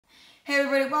Hey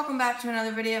everybody, welcome back to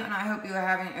another video, and I hope you are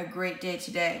having a great day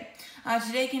today.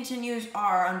 Today continues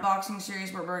our unboxing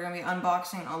series where we're going to be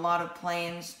unboxing a lot of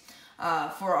planes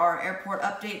for our airport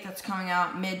update that's coming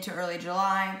out mid to early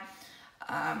July.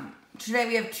 Today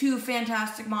we have two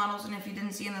fantastic models, and if you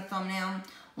didn't see in the thumbnail,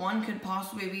 one could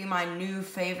possibly be my new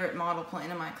favorite model plane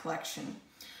in my collection.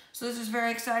 So this is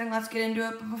very exciting. Let's get into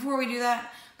it. But before we do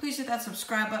that, please hit that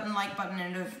subscribe button, like button,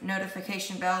 and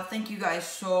notification bell. Thank you guys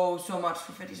so much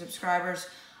for 50 subscribers.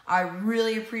 I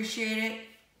really appreciate it.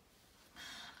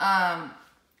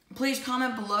 Please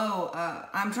comment below.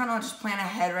 I'm trying to just plan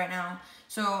ahead right now.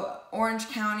 So Orange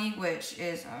County, which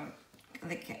is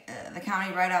the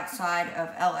county right outside of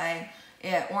LA,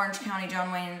 Orange County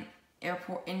John Wayne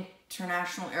Airport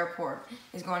International Airport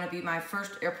is going to be my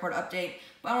first airport update.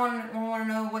 But I want to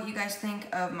know what you guys think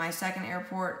of my second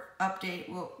airport update.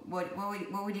 What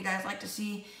would you guys like to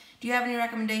see? Do you have any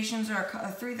recommendations? Or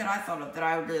three that I thought of that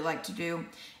I would really like to do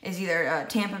is either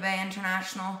Tampa Bay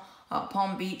International,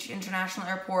 Palm Beach International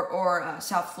Airport, or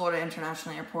South Florida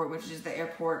International Airport, which is the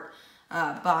airport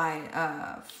by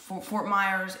Fort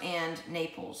Myers and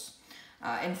Naples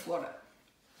in Florida.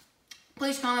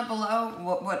 Please comment below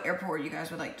what airport you guys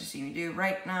would like to see me do.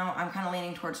 Right now, I'm kind of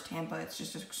leaning towards Tampa. It's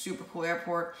just a super cool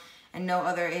airport, and no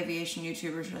other aviation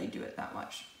YouTubers really do it that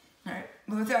much. All right,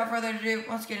 but without further ado,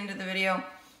 let's get into the video.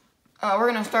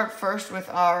 We're going to start first with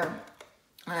our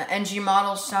NG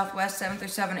models, Southwest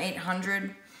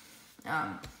 737-800.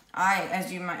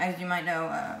 As you might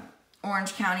know,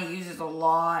 Orange County uses a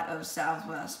lot of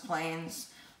Southwest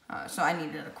planes, so I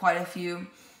needed quite a few.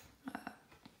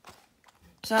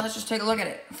 So let's just take a look at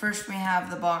it. First, we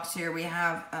have the box here. We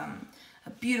have a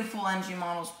beautiful NG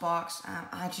Models box.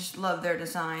 I just love their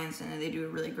designs, and they do a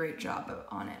really great job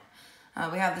on it.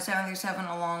 We have the 737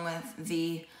 along with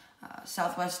the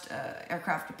Southwest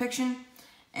aircraft depiction,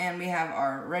 and we have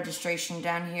our registration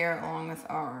down here along with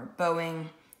our Boeing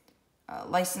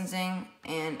licensing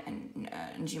and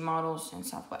NG Models and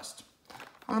Southwest.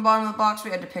 On the bottom of the box, we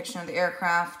have a depiction of the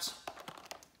aircraft.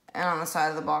 And on the side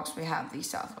of the box, we have the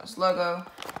Southwest logo.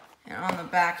 And on the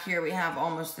back here, we have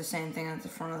almost the same thing at the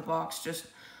front of the box, just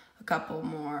a couple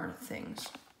more things.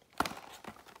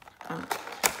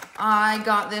 I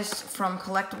got this from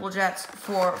Collectible Jets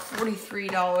for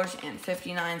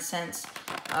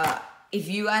 $43.59. If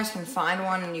you guys can find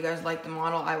one and you guys like the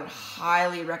model, I would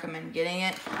highly recommend getting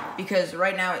it, because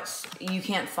right now you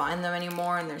can't find them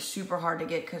anymore, and they're super hard to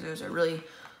get because it was a really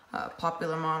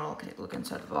popular model. Okay, look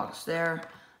inside the box there.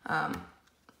 And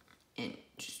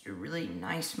just a really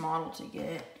nice model to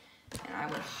get, and I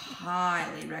would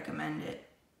highly recommend it.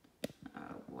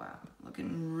 Wow,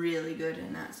 looking really good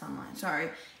in that sunlight.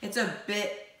 Sorry, it's a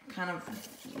bit kind of,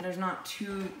 there's not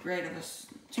too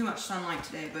much sunlight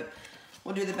today, but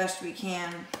we'll do the best we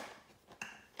can.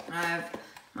 I have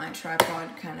my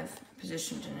tripod kind of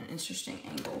positioned in an interesting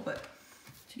angle, but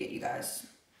to get you guys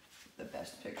the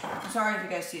best picture. I'm sorry if you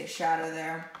guys see a shadow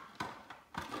there.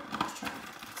 I'm just trying to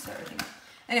set everything up.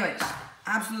 Anyways,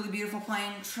 absolutely beautiful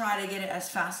plane. Try to get it as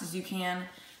fast as you can,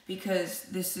 because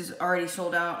this is already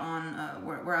sold out on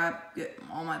where I get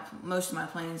most of my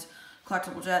planes,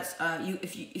 Collectible Jets.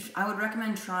 If I would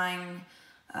recommend trying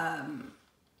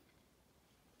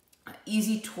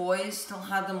Easy Toys. Still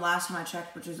had them last time I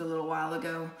checked, which was a little while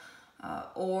ago,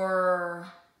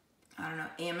 or I don't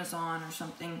know, Amazon or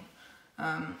something,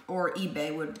 or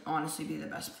eBay would honestly be the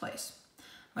best place.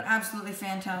 But absolutely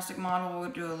fantastic model. We'll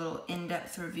do a little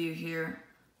in-depth review here.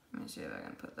 Let me see if I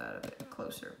can put that a bit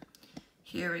closer.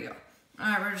 Here we go.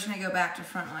 Alright, we're just going to go back to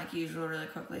front like usual really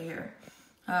quickly here.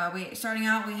 Starting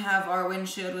out, we have our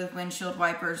windshield with windshield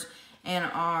wipers, and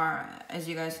our, as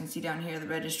you guys can see down here, the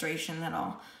registration that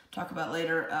I'll talk about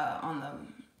later on the,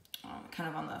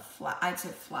 I'd say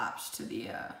flaps to the,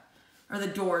 or the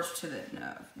doors to the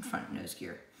front nose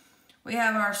gear. We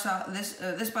have our,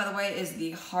 this by the way is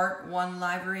the Heart 1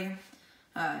 livery,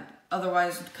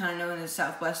 otherwise kind of known as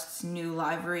Southwest's new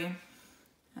livery.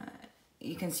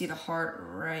 You can see the heart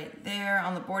right there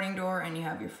on the boarding door, and you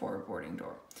have your forward boarding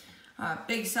door.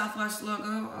 Big Southwest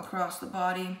logo across the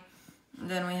body. And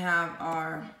then we have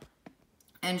our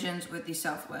engines with the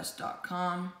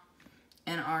Southwest.com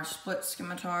and our split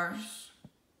scimitars.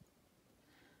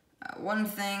 One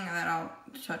thing that I'll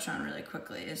touch on really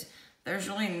quickly is there's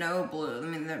really no blue. I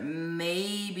mean, there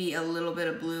may be a little bit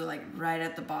of blue, like right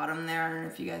at the bottom there. I don't know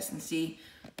if you guys can see.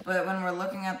 But when we're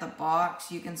looking at the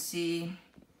box, you can see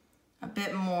a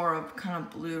bit more of kind of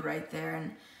blue right there.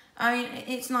 And I mean,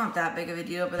 it's not that big of a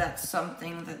deal, but that's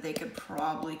something that they could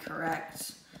probably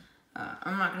correct.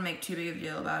 I'm not going to make too big of a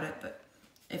deal about it, but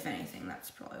if anything, that's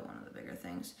probably one of the bigger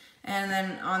things. And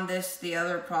then on this, the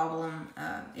other problem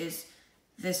is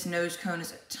this nose cone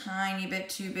is a tiny bit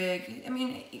too big. I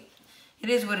mean, it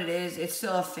is what it is. It's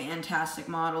still a fantastic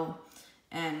model,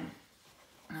 and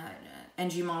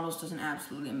NG Models does an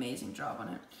absolutely amazing job on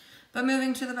it. But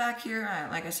moving to the back here,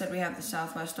 like I said, we have the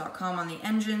Southwest.com on the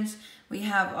engines. We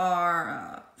have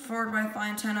our forward Wi-Fi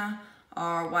antenna,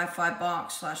 our Wi-Fi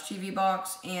box / TV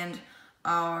box, and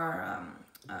our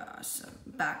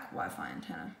back Wi-Fi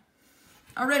antenna.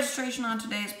 Our registration on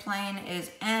today's plane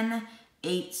is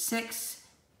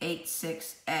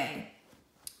N8686A.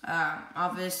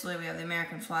 Obviously, we have the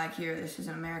American flag here. This is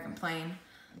an American plane.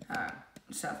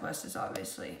 Southwest is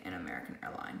obviously an American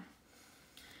airline.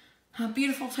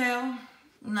 Beautiful tail,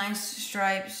 nice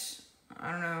stripes. I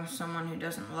don't know, someone who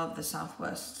doesn't love the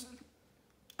Southwest,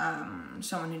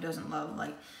 someone who doesn't love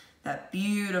like that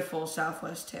beautiful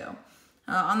Southwest tail.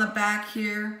 On the back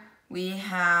here, we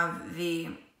have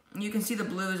you can see the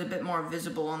blue is a bit more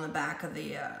visible on the back of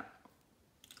the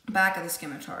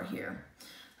scimitar here.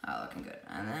 Looking good.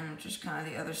 And then just kind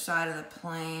of the other side of the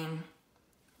plane,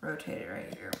 rotate it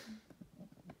right here.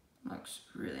 Looks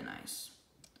really nice.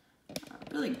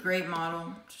 Really great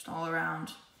model, just all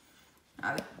around.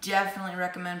 I would definitely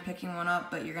recommend picking one up,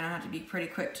 but you're going to have to be pretty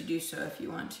quick to do so if you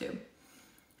want to.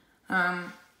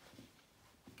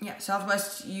 Yeah,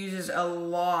 Southwest uses a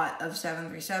lot of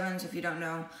 737s. If you don't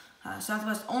know,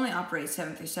 Southwest only operates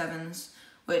 737s,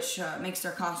 which makes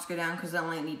their costs go down because they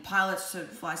only need pilots to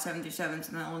fly 737s,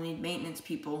 and they only need maintenance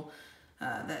people.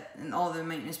 And all the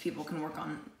maintenance people can work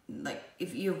on, like,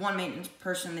 if you have one maintenance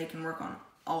person, they can work on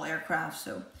all aircraft.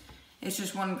 So it's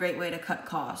just one great way to cut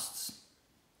costs,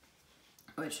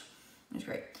 which is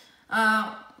great.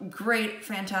 Great,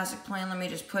 fantastic plane. Let me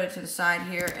just put it to the side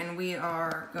here, and we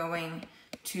are going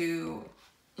to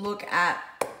look at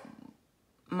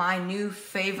my new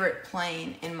favorite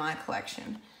plane in my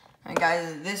collection. And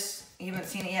guys, this, you haven't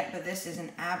seen it yet, but this is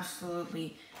an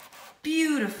absolutely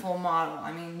beautiful model.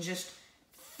 I mean, just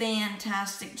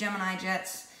fantastic. Gemini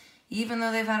Jets, even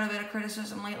though they've had a bit of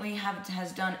criticism lately,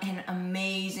 has done an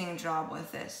amazing job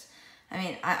with this. I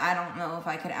mean, I don't know if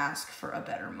I could ask for a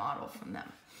better model from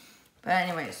them. But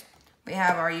anyways, we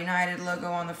have our United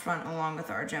logo on the front along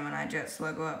with our Gemini Jets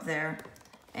logo up there.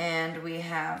 And we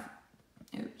have,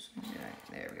 oops,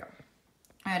 there we go.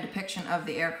 A depiction of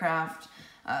the aircraft.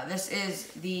 This is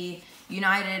the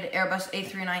United Airbus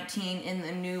A319 in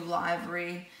the new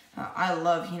livery. I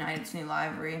love United's new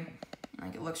livery.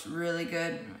 Like, it looks really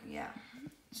good. Yeah.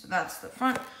 So that's the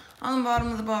front. On the bottom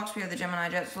of the box, we have the Gemini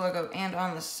Jets logo, and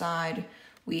on the side,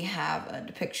 we have a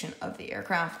depiction of the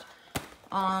aircraft.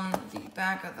 On the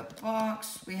back of the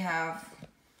box, we have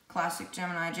classic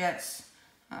Gemini Jets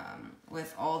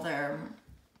with all their,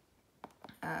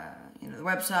 the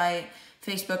website,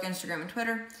 Facebook, Instagram, and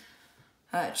Twitter.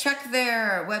 Check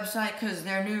their website because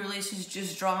their new releases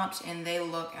just dropped and they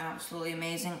look absolutely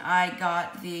amazing. I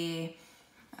got the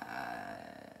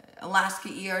Alaska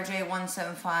ERJ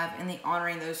 175 in the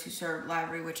Honoring Those Who Serve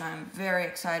livery, which I'm very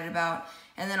excited about.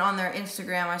 And then on their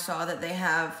Instagram, I saw that they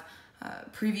have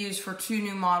previews for 2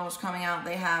 new models coming out.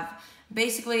 They have,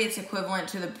 basically it's equivalent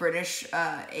to the British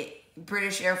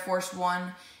Air Force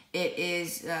One. It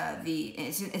is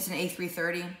it's an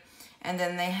A330, and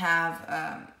then they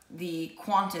have the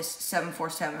Qantas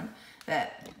 747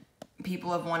 that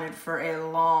people have wanted for a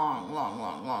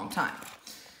long time.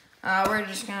 We're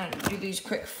just gonna do these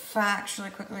quick facts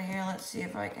really quickly here. Let's see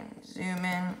if I can zoom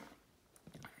in.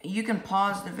 You can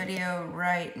pause the video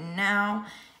right now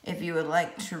if you would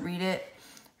like to read it.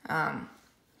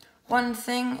 One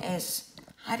thing is,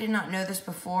 I did not know this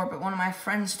before, but one of my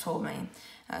friends told me,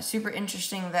 super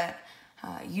interesting, that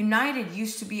United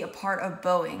used to be a part of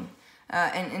Boeing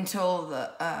and until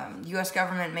the U.S.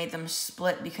 government made them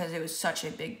split because it was such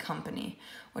a big company,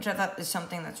 which I thought is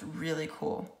something that's really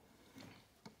cool.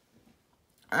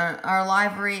 Our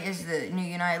livery is the new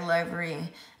United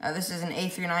livery. This is an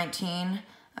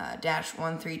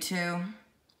A319-132.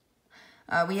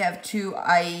 We have 2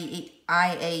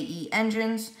 IAE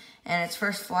engines, and its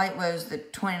first flight was the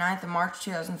 29th of March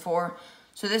 2004.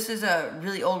 So this is a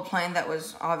really old plane that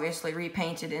was obviously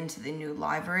repainted into the new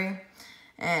livery,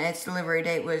 and its delivery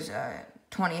date was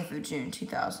 20th of June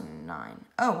 2009.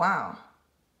 Oh, wow.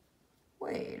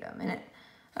 Wait a minute.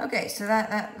 Okay, so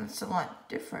that's a lot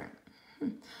different.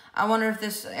 I wonder if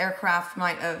this aircraft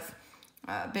might have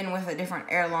been with a different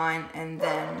airline, and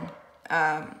then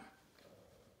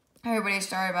everybody,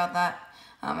 sorry about that.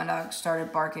 My dog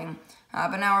started barking.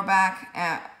 But now we're back.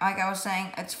 Like I was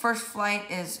saying, its first flight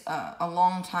is a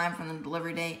long time from the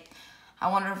delivery date.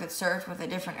 I wonder if it served with a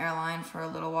different airline for a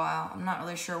little while. I'm not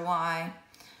really sure why.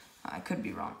 I could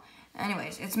be wrong.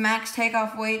 Anyways, its max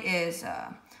takeoff weight is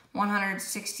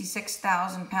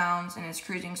 166,000 pounds, and its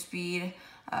cruising speed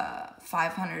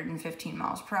 515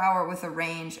 miles per hour with a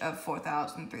range of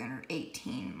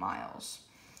 4,318 miles.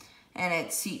 And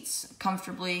it seats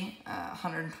comfortably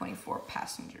 124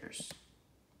 passengers.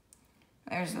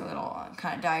 There's a little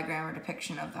kind of diagram or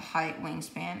depiction of the height,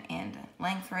 wingspan, and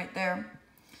length right there.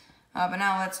 But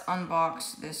now let's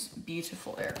unbox this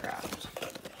beautiful aircraft.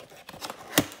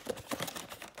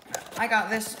 I got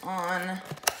this on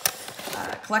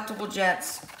Collectible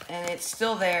Jets, and it's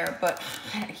still there, but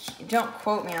don't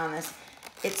quote me on this.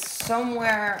 It's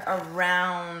somewhere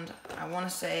around, I want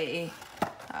to say,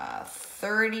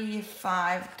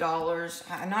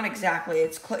 $35. Not exactly.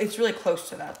 It's really close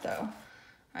to that, though.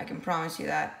 I can promise you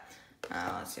that.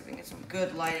 Let's see if we can get some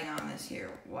good lighting on this here.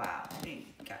 Wow,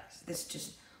 guys, this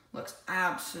just looks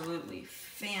absolutely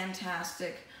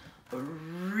fantastic. A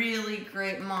really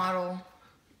great model.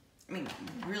 I mean,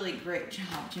 really great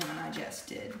job Gemini Jets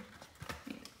did.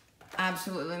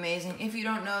 Absolutely amazing. If you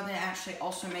don't know, they actually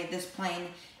also made this plane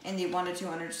in the 1 to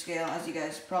 200 scale. As you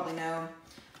guys probably know,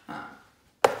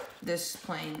 this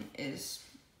plane is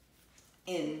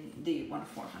in the 1 to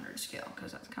 400 scale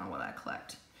because that's kind of what I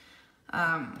collect.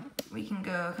 We can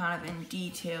go kind of in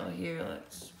detail here.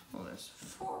 Let's pull this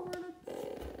forward a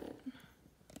bit.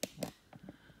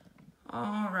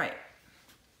 All right.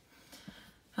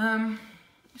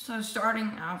 So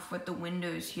starting off with the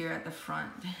windows here at the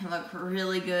front, they look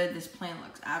really good. This plane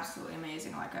looks absolutely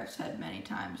amazing, like I've said many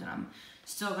times, and I'm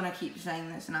still gonna keep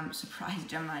saying this, and I'm surprised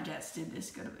Gemini Jets did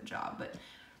this good of a job, but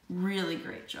really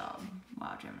great job.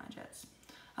 Wow, Gemini Jets.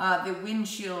 The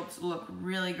windshields look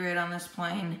really great on this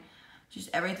plane.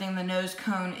 Just everything, the nose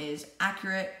cone is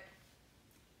accurate.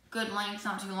 Good length,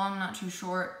 not too long, not too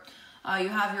short. You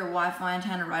have your Wi-Fi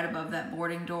antenna right above that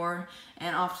boarding door,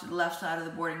 and off to the left side of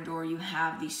the boarding door you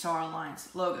have the SAR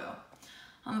Alliance logo.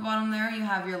 On the bottom there you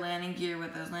have your landing gear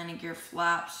with those landing gear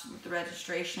flaps with the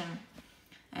registration,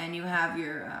 and you have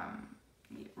your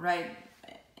right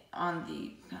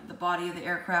on the body of the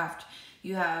aircraft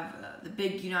you have the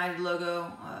big United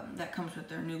logo that comes with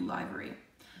their new livery.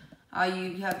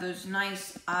 You have those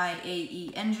nice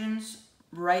IAE engines,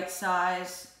 right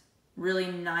size, really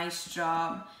nice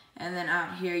job. And then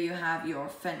out here you have your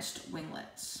fenced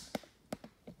winglets.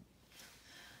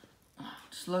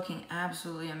 Just looking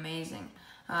absolutely amazing.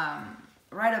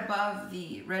 Right above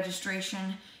the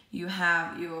registration, you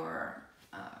have your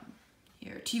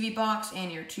TV box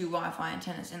and your 2 Wi-Fi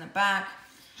antennas in the back.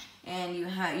 And you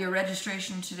have your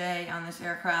registration today on this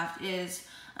aircraft is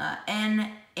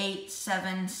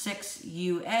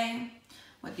N876UA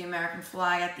with the American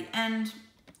flag at the end.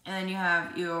 And then you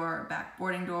have your back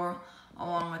boarding door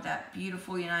along with that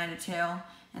beautiful United tail.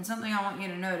 And something I want you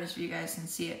to notice, if you guys can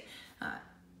see it,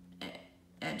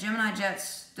 Gemini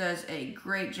Jets does a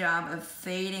great job of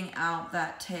fading out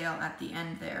that tail at the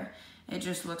end there. It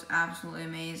just looks absolutely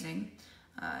amazing.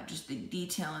 Just the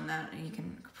detail in that, and you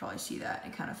can probably see that,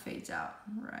 it kind of fades out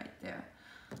right there.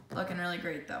 Looking really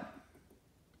great though.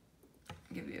 I'll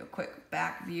give you a quick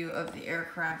back view of the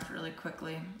aircraft really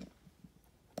quickly.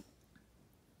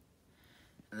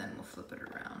 And then we'll flip it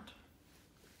around.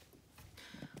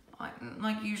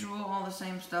 Like usual, all the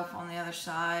same stuff on the other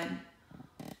side.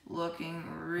 Looking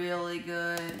really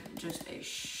good. Just a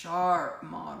sharp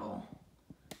model.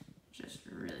 Just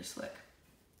really slick.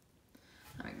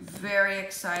 I'm very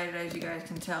excited, as you guys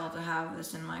can tell, to have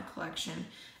this in my collection.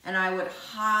 And I would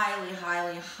highly,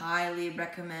 highly, highly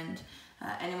recommend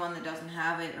anyone that doesn't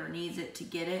have it or needs it to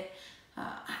get it.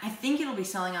 I think it'll be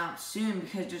selling out soon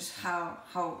because just how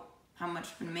much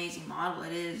of an amazing model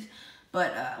it is.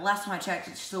 But last time I checked,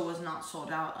 it still was not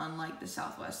sold out, unlike the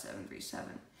Southwest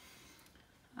 737.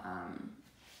 I'll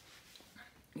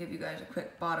give you guys a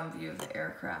quick bottom view of the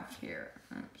aircraft here.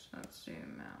 Oops, let's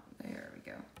zoom out. There we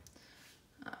go.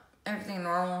 Everything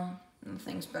normal,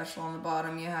 nothing special on the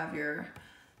bottom. You have your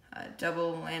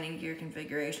double landing gear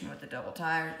configuration with the double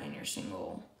tires and your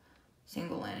single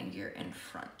landing gear in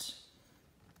front.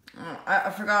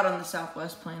 I forgot on the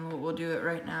Southwest plane. We'll do it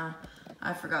right now.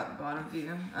 I forgot the bottom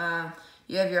view.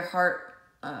 You have your heart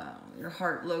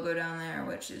logo down there,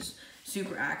 which is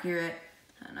super accurate.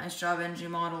 Nice job, NG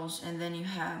models. And then you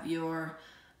have your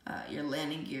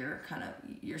landing gear, kind of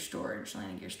your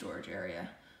landing gear storage area,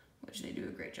 which they do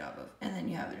a great job of. And then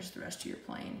you have just the rest of your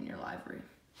plane and your livery.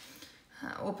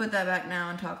 We'll put that back now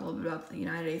and talk a little bit about the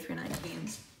United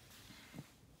A319s.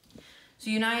 So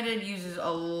United uses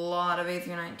a lot of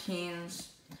A319s.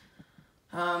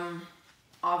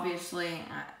 Obviously,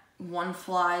 one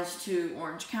flies to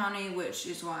Orange County, which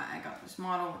is why I got this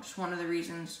model, which is one of the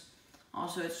reasons.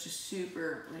 Also, it's just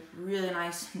super, really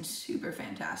nice and super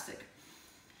fantastic.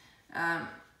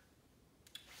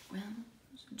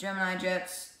 Gemini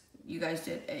Jets, you guys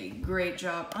did a great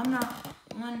job.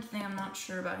 One thing I'm not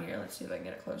sure about here, let's see if I can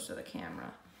get it close to the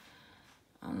camera.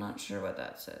 I'm not sure what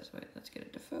that says. Wait, let's get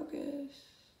it to focus.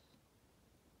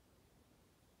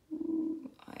 Ooh,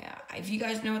 oh yeah, if you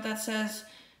guys know what that says,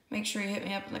 make sure you hit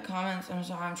me up in the comments. I'm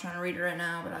sorry, I'm trying to read it right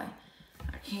now, but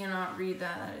I cannot read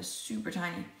that. That is super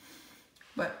tiny.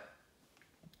 But,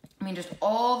 I mean, just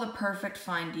all the perfect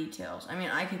fine details. I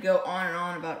mean, I could go on and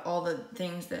on about all the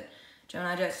things that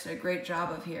Gemini Jets did a great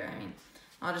job of here. I mean,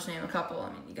 I'll just name a couple.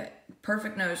 I mean, you got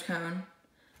perfect nose cone.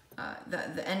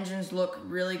 The engines look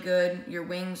really good. Your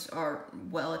wings are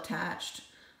well attached.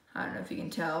 I don't know if you can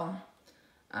tell.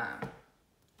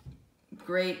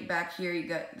 Great back here. You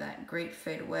got that great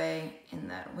fadeaway in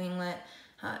that winglet.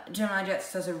 Gemini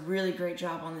Jets does a really great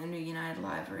job on the new United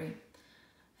livery.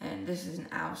 And this is an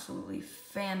absolutely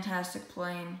fantastic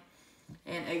plane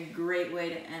and a great way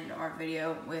to end our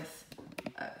video with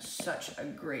such a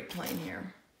great plane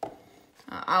here.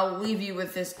 I'll leave you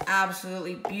with this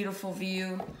absolutely beautiful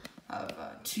view of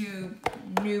two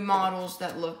new models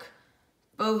that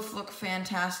both look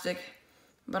fantastic.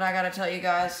 But I gotta tell you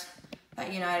guys,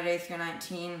 that United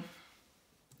A319,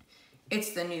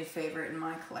 it's the new favorite in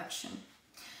my collection.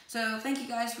 So thank you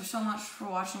guys so much for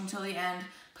watching till the end.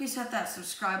 Please hit that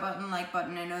subscribe button, like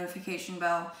button, and notification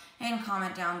bell, and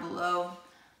comment down below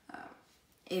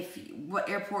what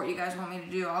airport you guys want me to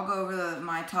do. I'll go over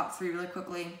my top 3 really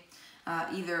quickly.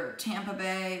 Either Tampa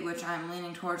Bay, which I'm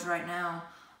leaning towards right now,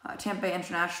 Tampa Bay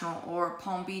International, or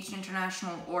Palm Beach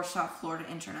International, or South Florida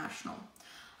International.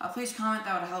 Please comment,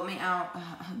 that would help me out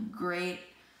a great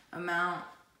amount.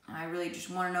 I really just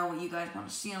want to know what you guys want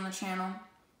to see on the channel.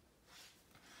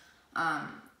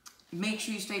 Make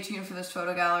sure you stay tuned for this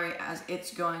photo gallery, as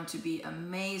it's going to be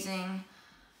amazing.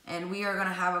 And we are going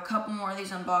to have a couple more of these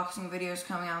unboxing videos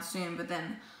coming out soon, but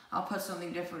then I'll put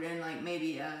something different in, like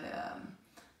maybe a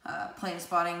plane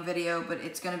spotting video, but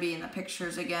it's going to be in the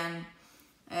pictures again.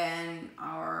 And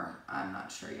I'm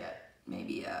not sure yet,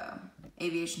 maybe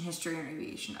aviation history or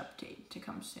aviation update to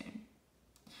come soon.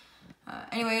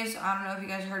 Anyways, I don't know if you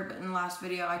guys heard, but in the last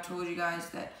video I told you guys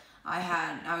that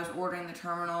I was ordering the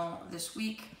terminal this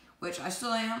week, which I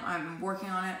still am. I'm working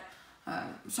on it.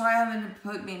 Sorry I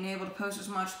haven't been able to post as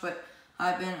much, but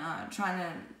I've been trying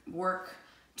to work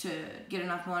to get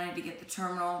enough money to get the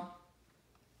terminal.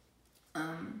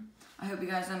 I hope you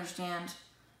guys understand.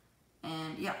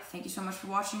 And yeah, thank you so much for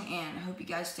watching, and I hope you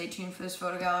guys stay tuned for this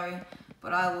photo gallery.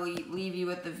 But I will leave you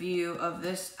with the view of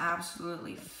this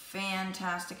absolutely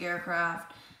fantastic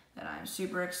aircraft that I'm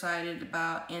super excited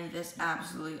about, and this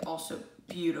absolutely also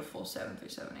beautiful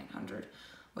 737-800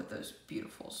 with those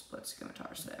beautiful split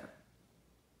scimitars there.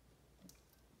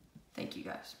 Thank you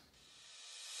guys.